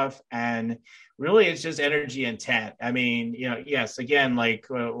of stuff. And really, it's just energy intent. I mean, yes, again, like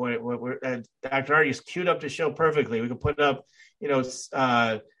what Dr. Art just queued up the show perfectly. We could put up,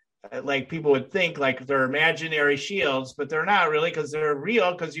 like people would think like they're imaginary shields, but they're not really, because they're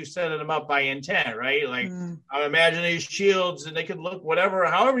real, because you set them up by intent, right? Like, I'm imagining these shields, and they could look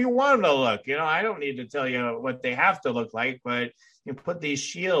however you want them to look. I don't need to tell you what they have to look like, but you put these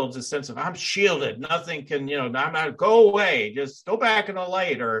shields, a sense of I'm shielded, nothing can, I'm not, go away, just go back in the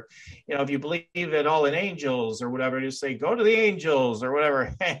light. Or, if you believe at all in angels or whatever, just say, go to the angels or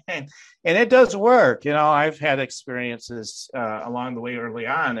whatever. And it does work. I've had experiences along the way early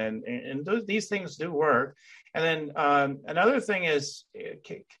on, and these things do work. And then another thing is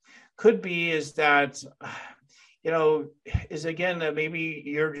that, is again that maybe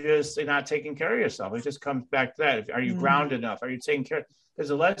you're just not taking care of yourself. It just comes back to that. Are you grounded enough? Are you taking care? Because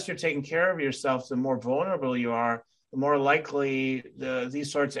the less you're taking care of yourself, the more vulnerable you are, the more likely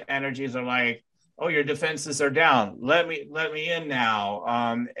these sorts of energies are like, oh, your defenses are down. Let me in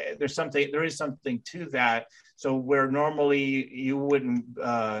now. There is something to that. So where normally you wouldn't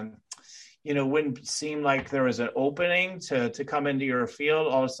seem like there was an opening to come into your field,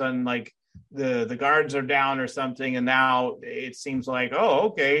 all of a sudden, like the guards are down or something, and now it seems like, oh,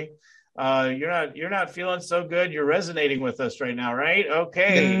 okay, you're not feeling so good. You're resonating with us right now, right?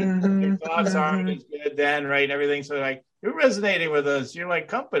 Okay, your thoughts aren't as good then, right? And everything. So like you're resonating with us. You're like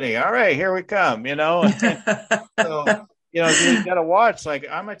company. All right, here we come. So. You got to watch, like,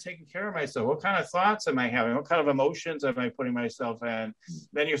 am I taking care of myself? What kind of thoughts am I having? What kind of emotions am I putting myself in?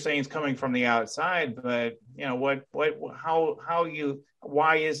 Then you're saying it's coming from the outside, but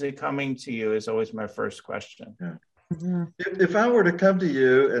why is it coming to you is always my first question. Yeah. Mm-hmm. If I were to come to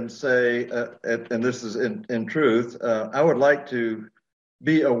you and say, and this is in truth, I would like to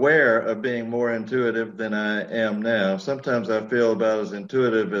be aware of being more intuitive than I am now. Sometimes I feel about as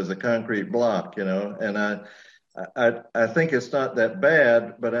intuitive as a concrete block, and I think it's not that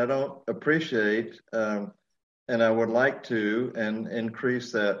bad, but I don't appreciate, and I would like to, and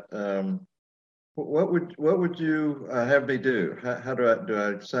increase that. What would you have me do? How do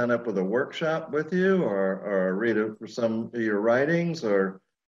I sign up with a workshop with you, or read some of your writings, or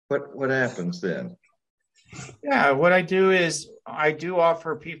what happens then? Yeah, what I do is I do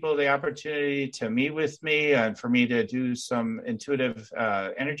offer people the opportunity to meet with me and for me to do some intuitive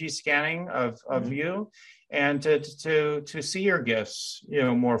energy scanning of you, and to see your gifts,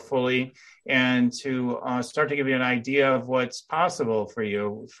 more fully, and to start to give you an idea of what's possible for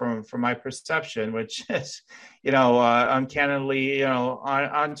you from my perception, which is, uncannily,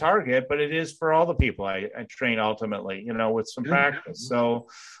 on target, but it is for all the people I train ultimately, with some practice. So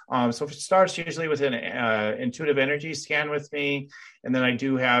it starts usually with an intuitive energy scan with me, and then I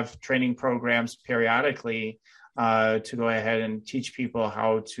do have training programs periodically to go ahead and teach people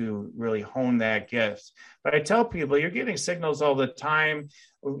how to really hone that gift. But I tell people, you're getting signals all the time.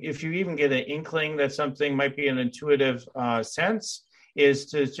 If you even get an inkling that something might be an intuitive sense, is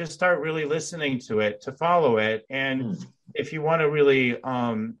to just start really listening to it, to follow it. And if you want to really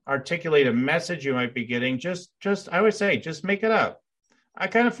articulate a message you might be getting, just I would say, just make it up. I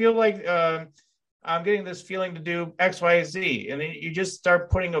kind of feel like I'm getting this feeling to do X, Y, Z. And then you just start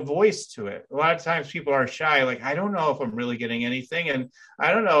putting a voice to it. A lot of times people are shy, like, I don't know if I'm really getting anything. And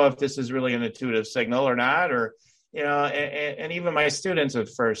I don't know if this is really an intuitive signal or not, or, and even my students at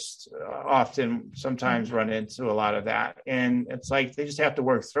first sometimes run into a lot of that. And it's like, they just have to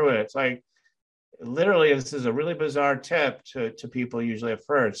work through it. It's like, literally, this is a really bizarre tip to people usually at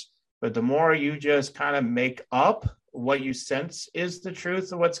first. But the more you just kind of make up what you sense is the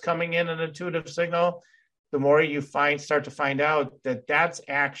truth of what's coming in an intuitive signal, the more you start to find out that that's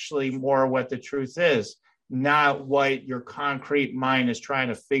actually more what the truth is, not what your concrete mind is trying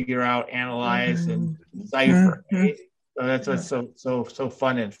to figure out, analyze, and decipher. Right? So that's what's so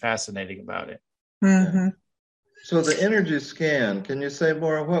fun and fascinating about it. Yeah. So the energy scan, can you say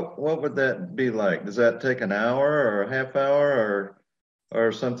more? What would that be like? Does that take an hour or a half hour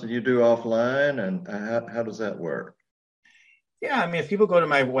or something you do offline? And how does that work? Yeah, I mean, if people go to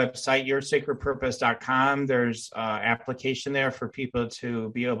my website, yoursacredpurpose.com, there's application there for people to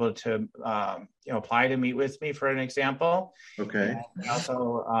be able to, apply to meet with me, for an example. Okay. And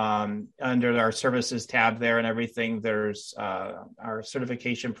also, under our services tab there and everything, there's our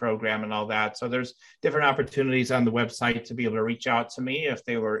certification program and all that. So there's different opportunities on the website to be able to reach out to me if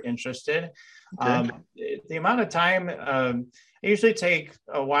they were interested. Okay. The amount of time, I usually take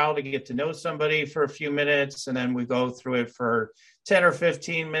a while to get to know somebody for a few minutes, and then we go through it for 10 or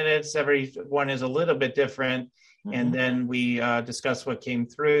 15 minutes. Every one is a little bit different. And then we discuss what came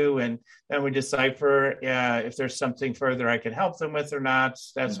through, and then we decipher if there's something further I can help them with or not,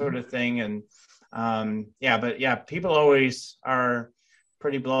 that sort of thing. And people always are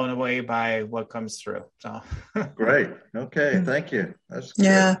pretty blown away by what comes through. So great. Okay. Thank you. That's good.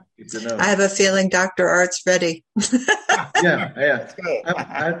 Yeah. Good to know. I have a feeling Dr. Art's ready. Yeah.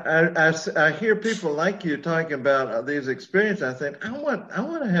 I hear people like you talking about these experiences. I think I want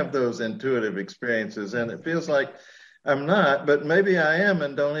to have those intuitive experiences, and it feels like I'm not, but maybe I am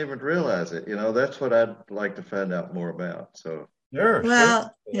and don't even realize it. That's what I'd like to find out more about. So, Sure.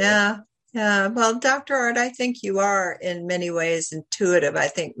 Well, yeah. Yeah. Well, Dr. Art, I think you are in many ways intuitive. I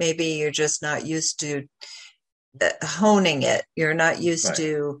think maybe you're just not used to honing it. You're not used right.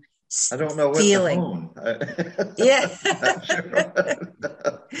 to I don't know what feeling. to hone. Yeah. Not sure.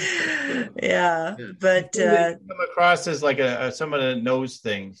 Yeah. But You come across as like someone that knows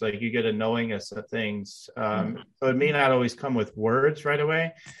things, like you get a knowingness of things. So it may not always come with words right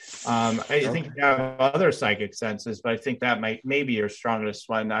away. I think you have other psychic senses, but I think that maybe your strongest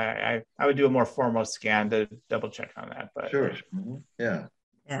one. I would do a more formal scan to double check on that. But sure. Mm-hmm. Yeah.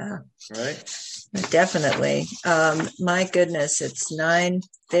 Yeah. Right. Definitely. My goodness, it's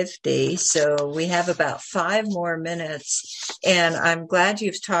 9:50, so we have about 5 more minutes. And I'm glad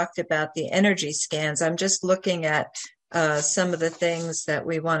you've talked about the energy scans. I'm just looking at some of the things that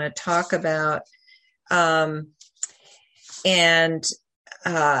we want to talk about. And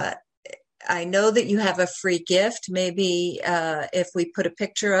I know that you have a free gift. Maybe if we put a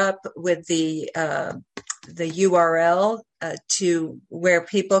picture up with the URL to where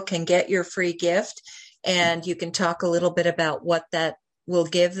people can get your free gift, and you can talk a little bit about what that will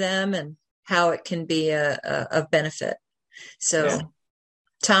give them and how it can be of benefit. So, yeah.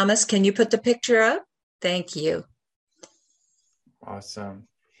 Thomas, can you put the picture up? Thank you. Awesome.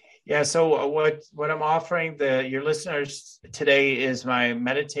 Yeah. So what I'm offering your listeners today is my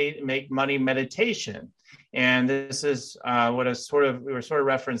make money meditation. And this is what we were sort of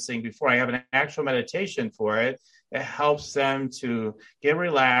referencing before. I have an actual meditation for it. It helps them to get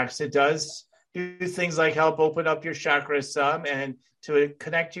relaxed. It does do things like help open up your chakras some and to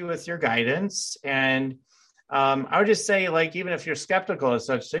connect you with your guidance. And I would just say, like, even if you're skeptical of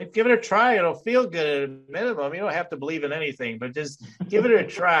such things, give it a try. It'll feel good at a minimum. You don't have to believe in anything, but just give it a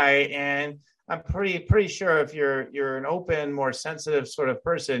try. And I'm pretty sure if you're an open, more sensitive sort of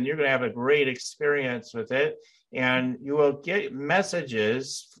person, you're going to have a great experience with it. And you will get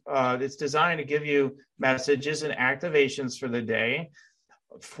messages. It's designed to give you messages and activations for the day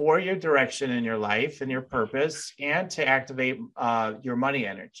for your direction in your life and your purpose, and to activate your money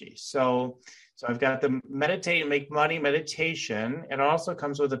energy. So I've got the Meditate and Make Money meditation. It also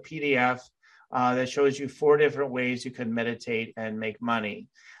comes with a PDF that shows you 4 different ways you can meditate and make money.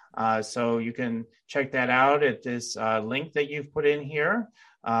 So you can check that out at this link that you've put in here.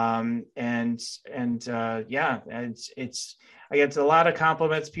 I get a lot of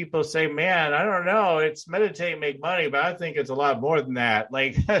compliments. People say, man, I don't know, it's meditate, make money, but I think it's a lot more than that.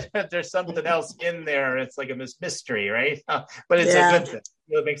 Like there's something else in there. It's like a mystery, right? But it's a good thing.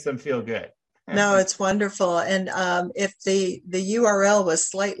 It makes them feel good. No, it's wonderful. And if the URL was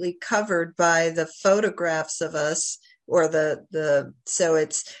slightly covered by the photographs of us, or so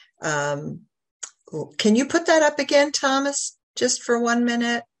it's, can you put that up again, Thomas, just for 1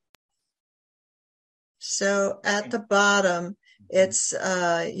 minute? So at the bottom, it's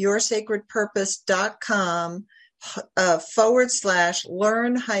yoursacredpurpose.com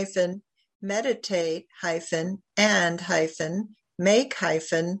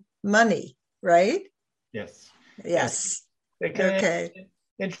 /learn-meditate-and-make-money, right? Yes. Okay.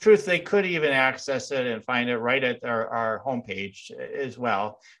 In truth, they could even access it and find it right at our homepage as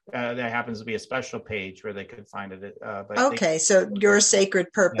well. There happens to be a special page where they could find it. Okay, so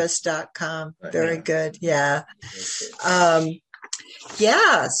yoursacredpurpose.com. Very good. Yeah.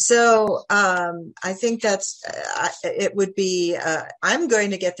 So I think it would be, I'm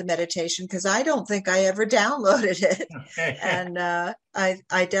going to get the meditation because I don't think I ever downloaded it. And I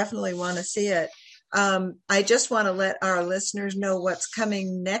definitely want to see it. I just want to let our listeners know what's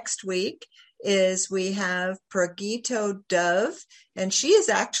coming next week is we have Pragito Dove, and she is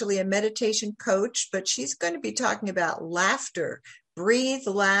actually a meditation coach, but she's going to be talking about laughter. Breathe,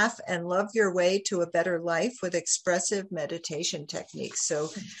 laugh, and love your way to a better life with expressive meditation techniques. So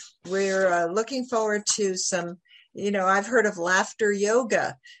we're looking forward to some, I've heard of laughter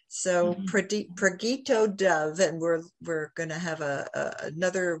yoga. So Pragito Dove, and we're going to have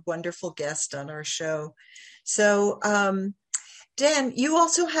another wonderful guest on our show. So Dan, you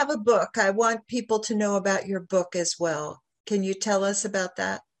also have a book. I want people to know about your book as well. Can you tell us about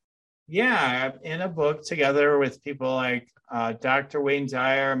that? Yeah, in a book together with people like Dr. Wayne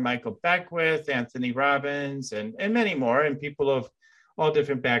Dyer, Michael Beckwith, Anthony Robbins, and many more, and people of all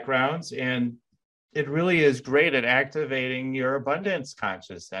different backgrounds. And it really is great at activating your abundance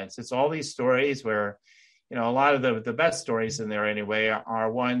consciousness. It's all these stories where, a lot of the best stories in there anyway are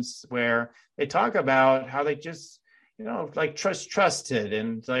ones where they talk about how they just, like trusted,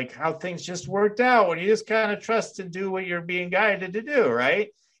 and like how things just worked out when you just kind of trust and do what you're being guided to do, right?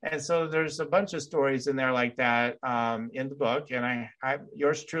 And so there's a bunch of stories in there like that in the book. And I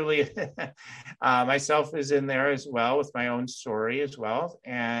yours truly, myself is in there as well with my own story as well,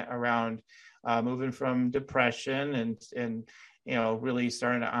 and around moving from depression and really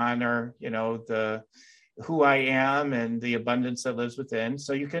starting to honor, the who I am and the abundance that lives within.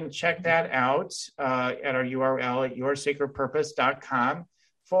 So you can check that out at our URL at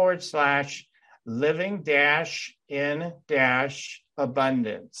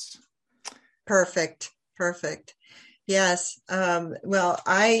yoursacredpurpose.com/living-in-abundance. Perfect. Yes. Well,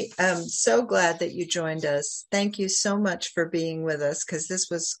 I am so glad that you joined us. Thank you so much for being with us, because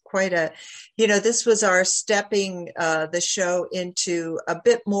this was quite this was our stepping the show into a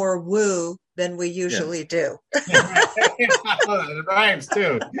bit more woo than we usually do. It rhymes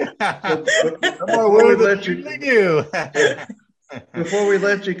too. Before we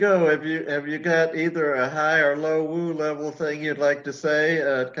let you go, have you got either a high or low woo level thing you'd like to say?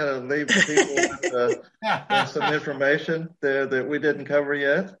 Kind of leave people with some information there that we didn't cover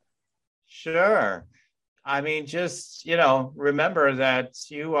yet. Sure. I mean, just remember that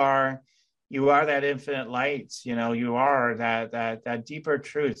you are that infinite light. You are that deeper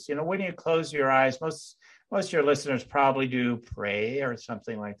truth. When you close your eyes, most of your listeners probably do pray or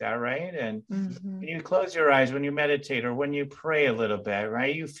something like that, right? And when you close your eyes, when you meditate or when you pray a little bit,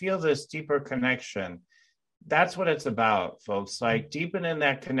 right, you feel this deeper connection. That's what it's about, folks. Like deepen in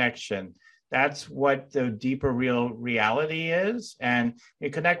that connection. That's what the deeper real reality is. And you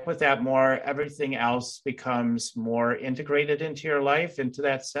connect with that more, everything else becomes more integrated into your life, into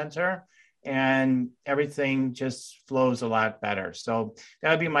that center. And everything just flows a lot better. So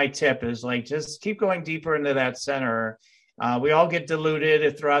that would be my tip, is like, just keep going deeper into that center. We all get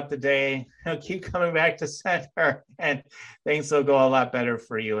diluted throughout the day. Keep coming back to center, and things will go a lot better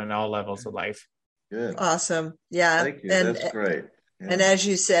for you in all levels of life. Good. Awesome. Yeah. Thank you. That's great. Yeah. And as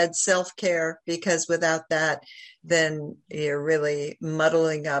you said, self-care, because without that, then you're really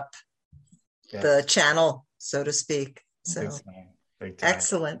muddling up the channel, so to speak. So Big time.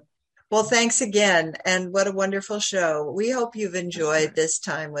 Excellent. Well, thanks again. And what a wonderful show. We hope you've enjoyed this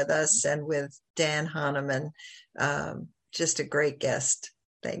time with us and with Dan Hanneman. Just a great guest.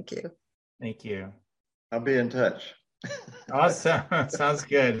 Thank you. Thank you. I'll be in touch. Awesome. Sounds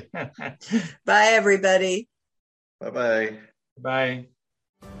good. Bye, everybody. Bye-bye. Bye.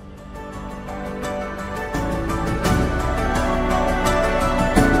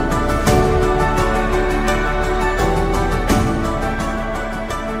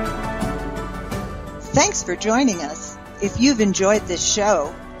 Thanks for joining us. If you've enjoyed this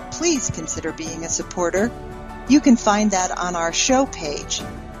show, please consider being a supporter. You can find that on our show page.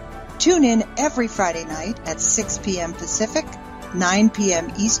 Tune in every Friday night at 6 p.m. Pacific, 9 p.m.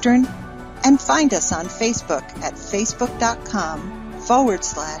 Eastern, and find us on Facebook at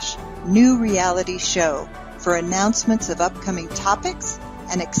facebook.com/New Reality Show for announcements of upcoming topics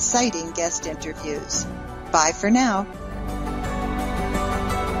and exciting guest interviews. Bye for now.